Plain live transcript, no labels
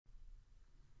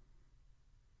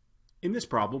In this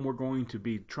problem, we're going to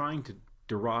be trying to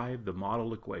derive the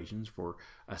model equations for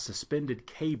a suspended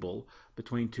cable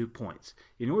between 2 points.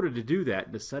 In order to do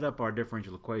that, to set up our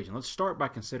differential equation, let's start by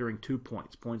considering 2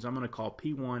 points. Points I'm going to call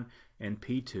P1 and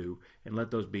P2, and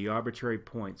let those be arbitrary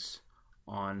points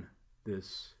on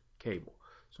this cable.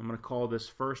 So I'm going to call this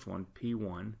first one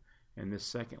P1 and this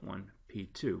second one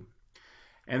P2.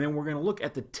 And then we're going to look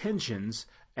at the tensions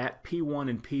at P1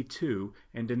 and P2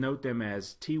 and denote them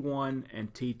as T1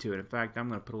 and T2. And in fact, I'm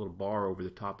going to put a little bar over the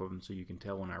top of them so you can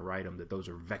tell when I write them that those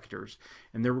are vectors.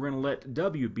 And then we're going to let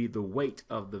W be the weight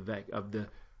of the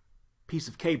piece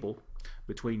of cable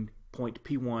between point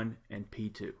P1 and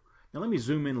P2. Now let me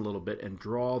zoom in a little bit and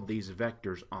draw these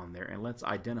vectors on there, and let's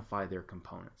identify their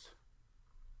components.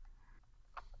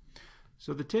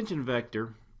 So the tension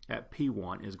vector at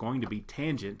P1 is going to be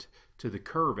tangent to the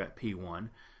curve at P1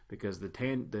 because the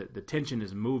tension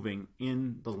is moving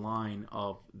in the line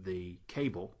of the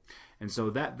cable. And so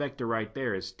that vector right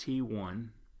there is T1.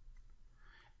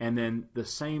 And then the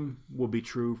same will be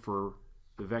true for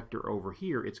the vector over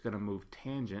here. It's going to move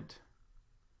tangent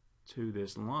to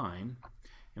this line.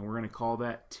 And we're going to call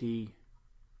that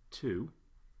T2.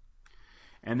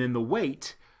 And then the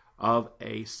weight of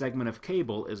a segment of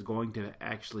cable is going to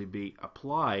actually be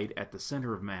applied at the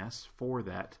center of mass for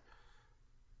that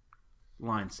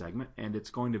line segment, and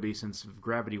it's going to be, since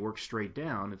gravity works straight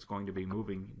down, it's going to be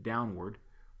moving downward,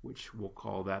 which we'll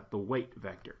call that the weight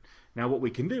vector. Now what we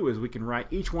can do is we can write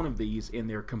each one of these in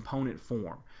their component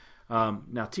form.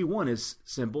 Now T1 is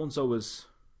simple, and so is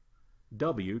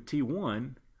W.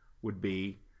 T1 would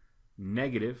be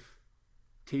negative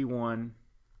T1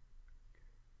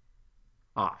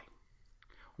 I,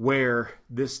 where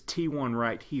this T1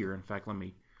 right here, in fact let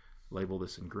me label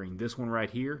this in green, this one right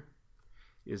here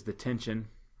is the tension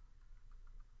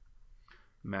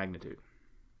magnitude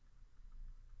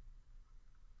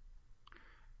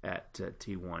at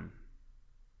T1,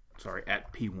 sorry,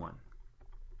 at P1.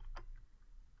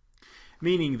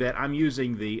 Meaning that I'm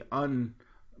using the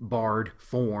unbarred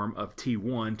form of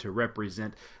T1 to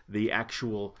represent the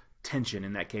actual tension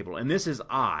in that cable. And this is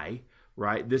I,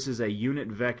 right? This is a unit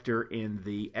vector in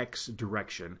the x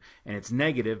direction, and it's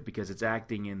negative because it's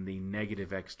acting in the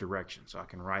negative x direction, so I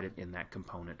can write it in that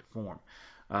component form.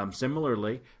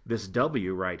 Similarly, this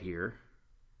W right here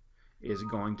is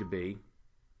going to be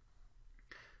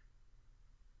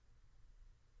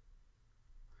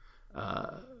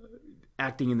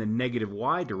acting in the negative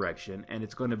y direction, and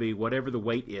it's going to be whatever the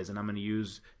weight is, and I'm going to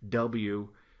use W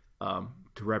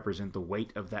to represent the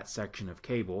weight of that section of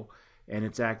cable. And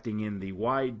it's acting in the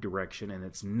y direction, and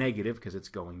it's negative because it's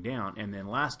going down. And then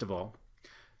last of all,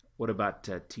 what about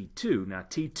T2? Now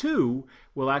T2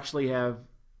 will actually have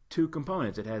two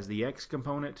components. It has the x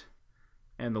component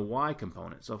and the y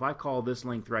component. So if I call this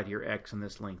length right here x and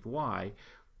this length y,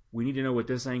 we need to know what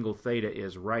this angle theta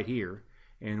is right here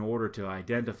in order to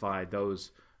identify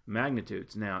those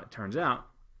magnitudes. Now it turns out,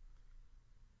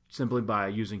 simply by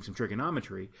using some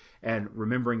trigonometry and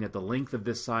remembering that the length of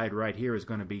this side right here is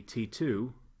going to be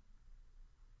T2,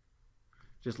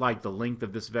 just like the length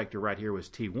of this vector right here was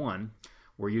T1,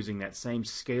 we're using that same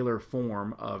scalar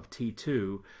form of T2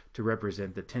 to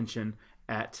represent the tension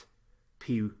at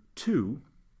P2.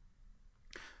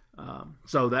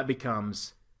 So that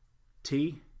becomes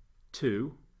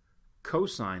T2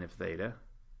 cosine of theta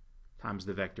times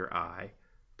the vector I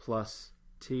plus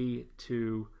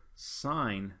T2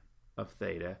 sine of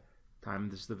theta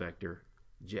times the vector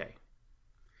j.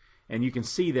 And you can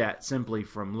see that simply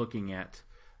from looking at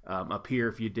up here.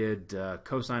 If you did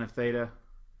cosine of theta,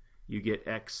 you get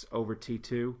x over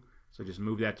T2. So just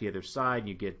move that to the other side, and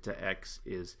you get x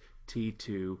is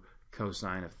T2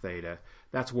 cosine of theta.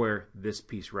 That's where this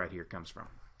piece right here comes from.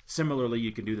 Similarly,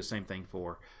 you can do the same thing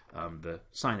for the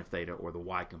sine of theta, or the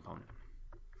y component.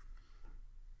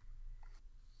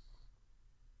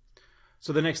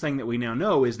 So the next thing that we now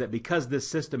know is that because this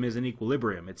system is in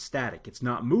equilibrium, it's static, it's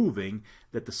not moving,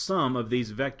 that the sum of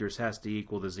these vectors has to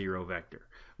equal the zero vector,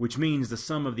 which means the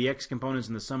sum of the x components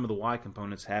and the sum of the y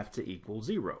components have to equal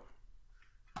 0.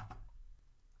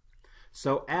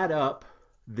 So add up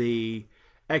the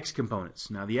x components.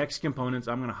 Now the x components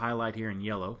I'm going to highlight here in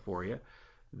yellow for you.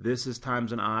 This is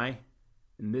times an I,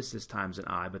 and this is times an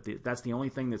I, but that's the only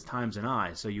thing that's times an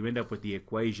I. So you end up with the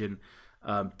equation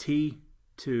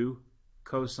T2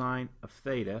 cosine of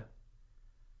theta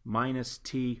minus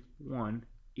T1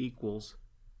 equals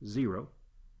 0.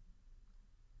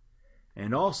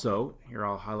 And also, here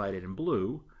I'll highlight it in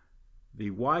blue,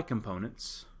 the y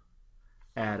components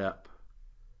add up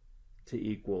to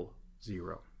equal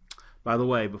 0. By the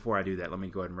way, before I do that, let me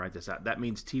go ahead and write this out. That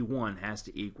means T1 has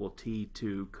to equal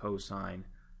T2 cosine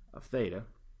of theta.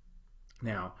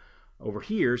 Now, over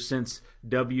here, since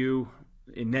W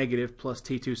in negative plus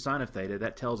T2 sine of theta,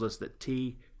 that tells us that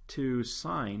T2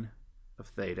 sine of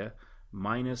theta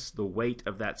minus the weight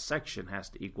of that section has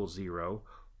to equal 0,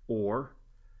 or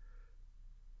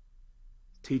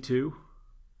T2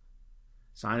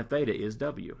 sine of theta is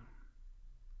W.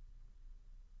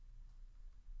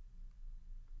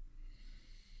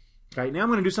 Okay, now I'm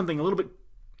going to do something a little bit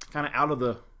kind of out of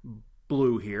the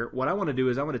blue here. What I want to do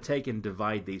is I want to take and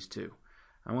divide these two.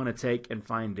 I want to take and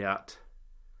find out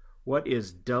what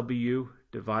is W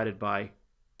divided by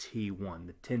T1,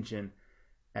 the tension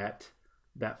at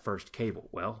that first cable.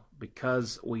 Well,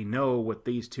 because we know what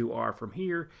these two are from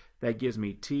here, that gives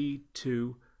me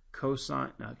T2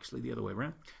 cosine, no, actually the other way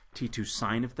around, T2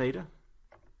 sine of theta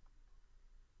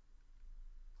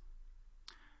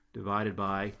divided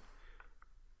by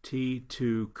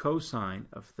T2 cosine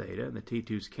of theta, and the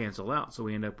T2's cancel out, so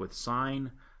we end up with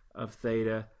sine of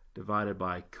theta divided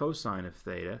by cosine of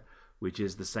theta, which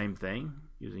is the same thing,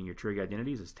 using your trig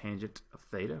identities, as tangent of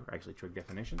theta, or actually trig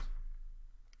definitions.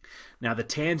 Now the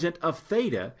tangent of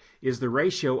theta is the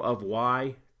ratio of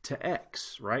y to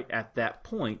x, right? At that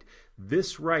point,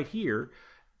 this right here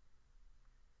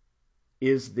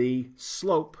is the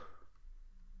slope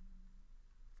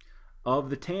of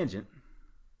the tangent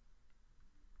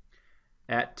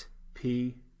at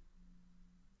P2.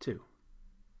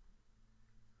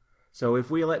 So if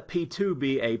we let P2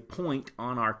 be a point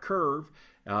on our curve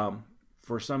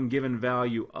for some given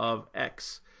value of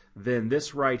x, then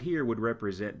this right here would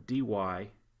represent dy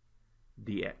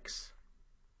dx.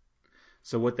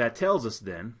 So what that tells us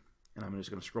then, and I'm just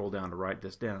going to scroll down to write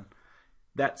this down,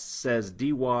 that says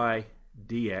dy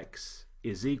dx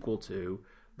is equal to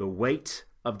the weight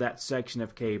of that section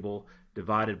of cable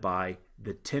divided by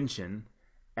the tension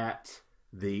at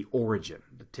the origin,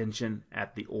 the tension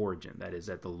at the origin, that is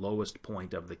at the lowest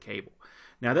point of the cable.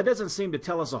 Now that doesn't seem to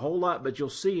tell us a whole lot, but you'll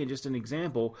see in just an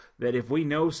example that if we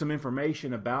know some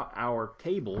information about our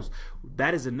cables,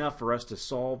 that is enough for us to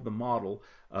solve the model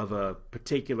of a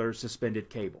particular suspended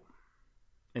cable.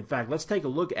 In fact, let's take a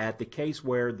look at the case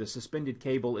where the suspended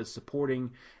cable is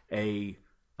supporting a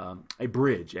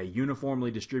bridge, a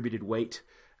uniformly distributed weight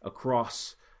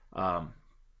across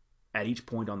at each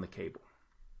point on the cable.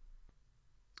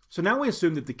 So now we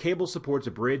assume that the cable supports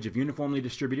a bridge of uniformly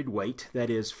distributed weight. That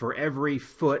is, for every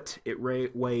foot, it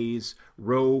weighs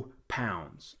rho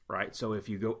pounds, right? So if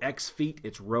you go x feet,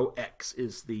 it's rho x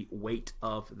is the weight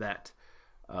of that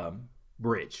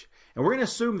bridge. And we're going to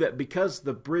assume that because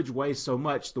the bridge weighs so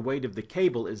much, the weight of the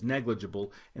cable is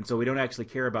negligible, and so we don't actually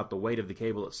care about the weight of the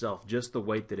cable itself, just the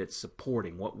weight that it's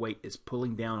supporting, what weight is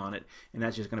pulling down on it, and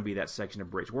that's just going to be that section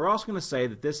of bridge. We're also going to say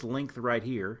that this length right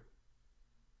here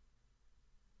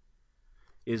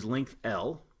is length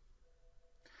L,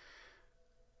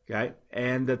 okay,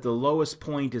 and that the lowest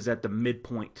point is at the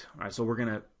midpoint. All right, so we're going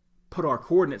to put our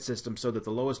coordinate system so that the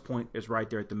lowest point is right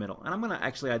there at the middle. And I'm going to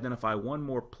actually identify one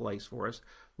more place for us.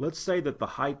 Let's say that the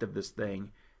height of this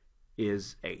thing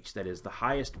is h. That is, the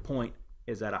highest point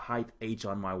is at a height h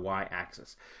on my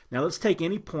y-axis. Now let's take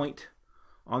any point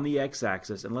on the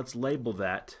x-axis and let's label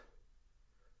that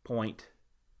point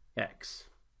x.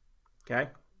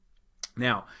 Okay?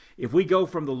 Now, if we go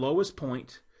from the lowest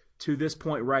point to this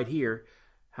point right here,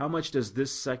 how much does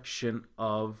this section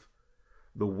of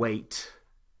the weight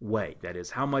weigh? That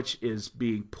is, how much is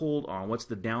being pulled on? What's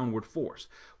the downward force?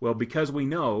 Well, because we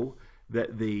know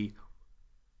that the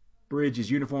bridge is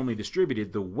uniformly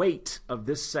distributed, the weight of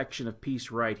this section of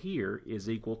piece right here is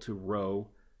equal to rho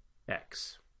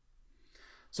x.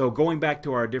 So going back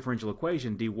to our differential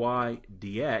equation, dy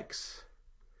dx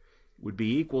would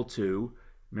be equal to,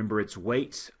 remember, it's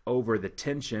weight over the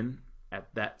tension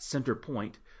at that center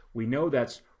point. We know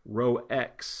that's rho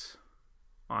x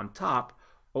on top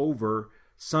over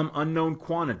some unknown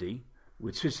quantity,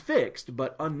 which is fixed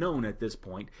but unknown at this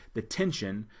point, the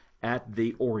tension at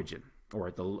the origin, or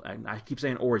at the, I keep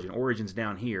saying origin, origin's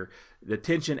down here, the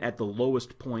tension at the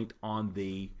lowest point on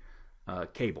the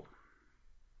cable.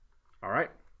 All right.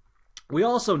 We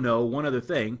also know one other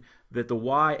thing, that the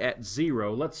y at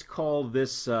 0, let's call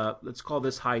this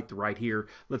height right here,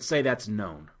 let's say that's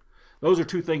known. Those are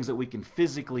two things that we can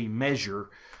physically measure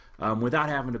without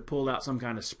having to pull out some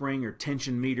kind of spring or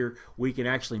tension meter. We can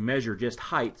actually measure just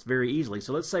heights very easily.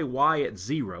 So let's say y at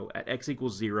 0, at x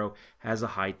equals 0, has a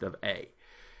height of a.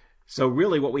 So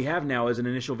really what we have now is an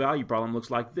initial value problem. Looks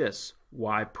like this.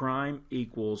 Y prime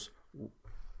equals,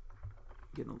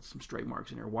 getting some straight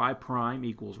marks in here, y prime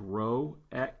equals rho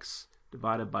x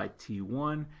divided by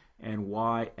t1, and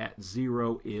y at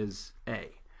 0 is a.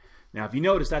 Now, if you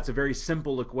notice, that's a very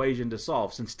simple equation to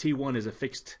solve. Since t1 is a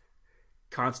fixed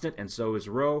constant and so is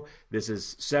rho, this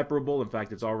is separable. In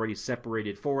fact, it's already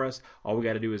separated for us. All we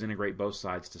got to do is integrate both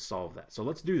sides to solve that. So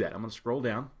let's do that. I'm going to scroll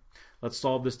down. Let's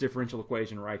solve this differential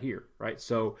equation right here. Right?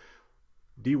 So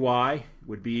dy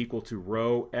would be equal to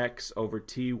rho x over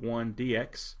t1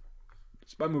 dx.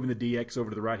 Just by moving the dx over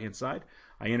to the right-hand side,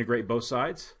 I integrate both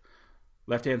sides.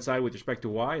 Left-hand side with respect to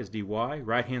y is dy.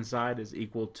 Right-hand side is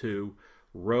equal to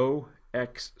rho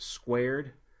x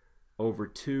squared over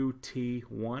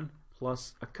 2t1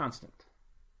 plus a constant.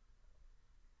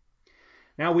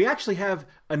 Now we actually have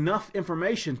enough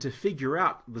information to figure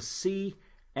out the c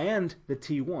and the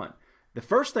t1. The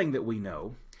first thing that we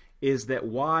know is that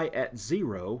y at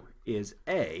 0 is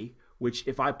a, which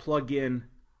if I plug in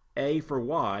a for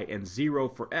y and 0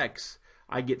 for x,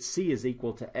 I get c is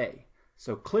equal to a.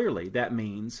 So clearly that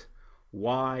means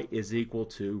y is equal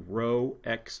to rho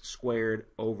x squared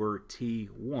over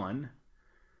t1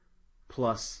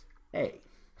 plus a.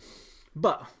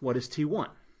 But what is t1?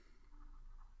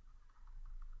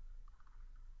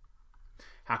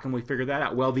 How can we figure that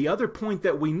out? Well, the other point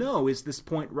that we know is this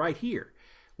point right here.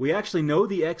 We actually know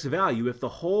the x value. If the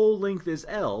whole length is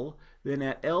L, then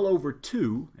at L over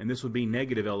 2, and this would be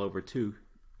negative L over 2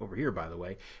 over here, by the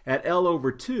way, at L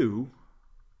over 2,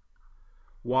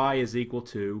 y is equal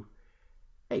to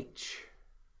h.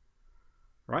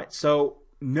 Right? So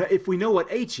if we know what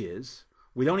h is,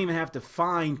 we don't even have to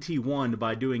find t1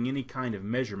 by doing any kind of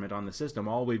measurement on the system.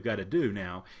 All we've got to do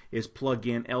now is plug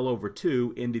in L over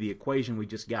 2 into the equation we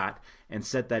just got and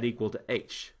set that equal to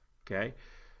h. Okay?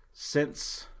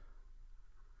 Since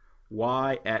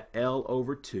y at L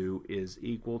over 2 is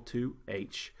equal to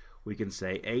h, we can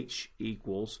say h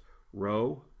equals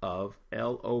rho of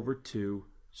L over 2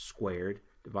 squared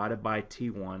divided by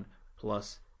t1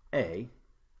 plus a.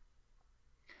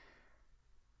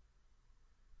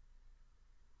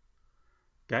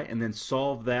 Okay, and then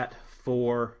solve that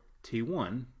for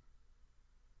t1,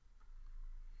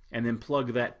 and then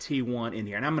plug that t1 in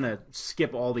here. And I'm going to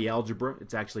skip all the algebra.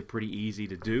 It's actually pretty easy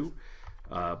to do.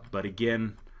 But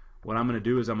again, what I'm going to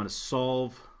do is I'm going to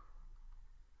solve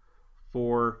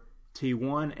for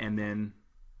t1 and then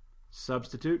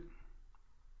substitute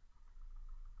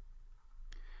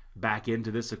back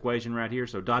into this equation right here.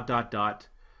 So dot, dot, dot.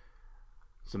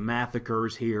 Some math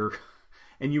occurs here.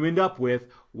 And you end up with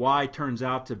y turns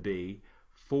out to be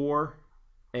 4h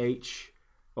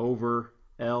over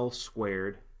L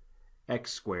squared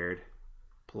x squared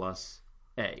plus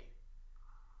a.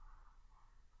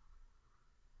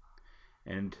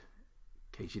 And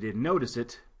in case you didn't notice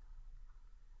it,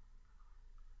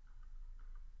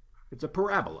 it's a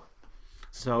parabola.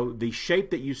 So the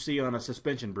shape that you see on a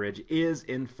suspension bridge is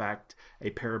in fact a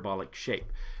parabolic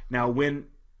shape. Now when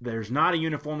there's not a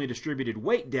uniformly distributed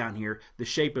weight down here, the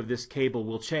shape of this cable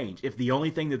will change. If the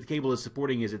only thing that the cable is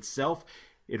supporting is itself,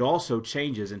 it also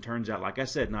changes and turns out, like I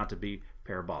said, not to be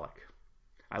parabolic.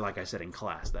 Like I said in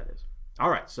class, that is.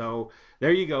 All right, so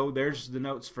there you go. There's the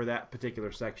notes for that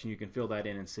particular section. You can fill that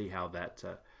in and see how that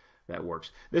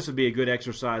works. This would be a good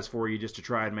exercise for you just to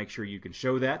try and make sure you can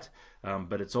show that,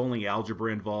 but it's only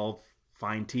algebra involved.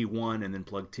 Find T1 and then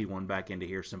plug T1 back into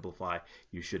here, simplify.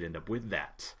 You should end up with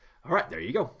that. All right, there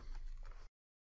you go.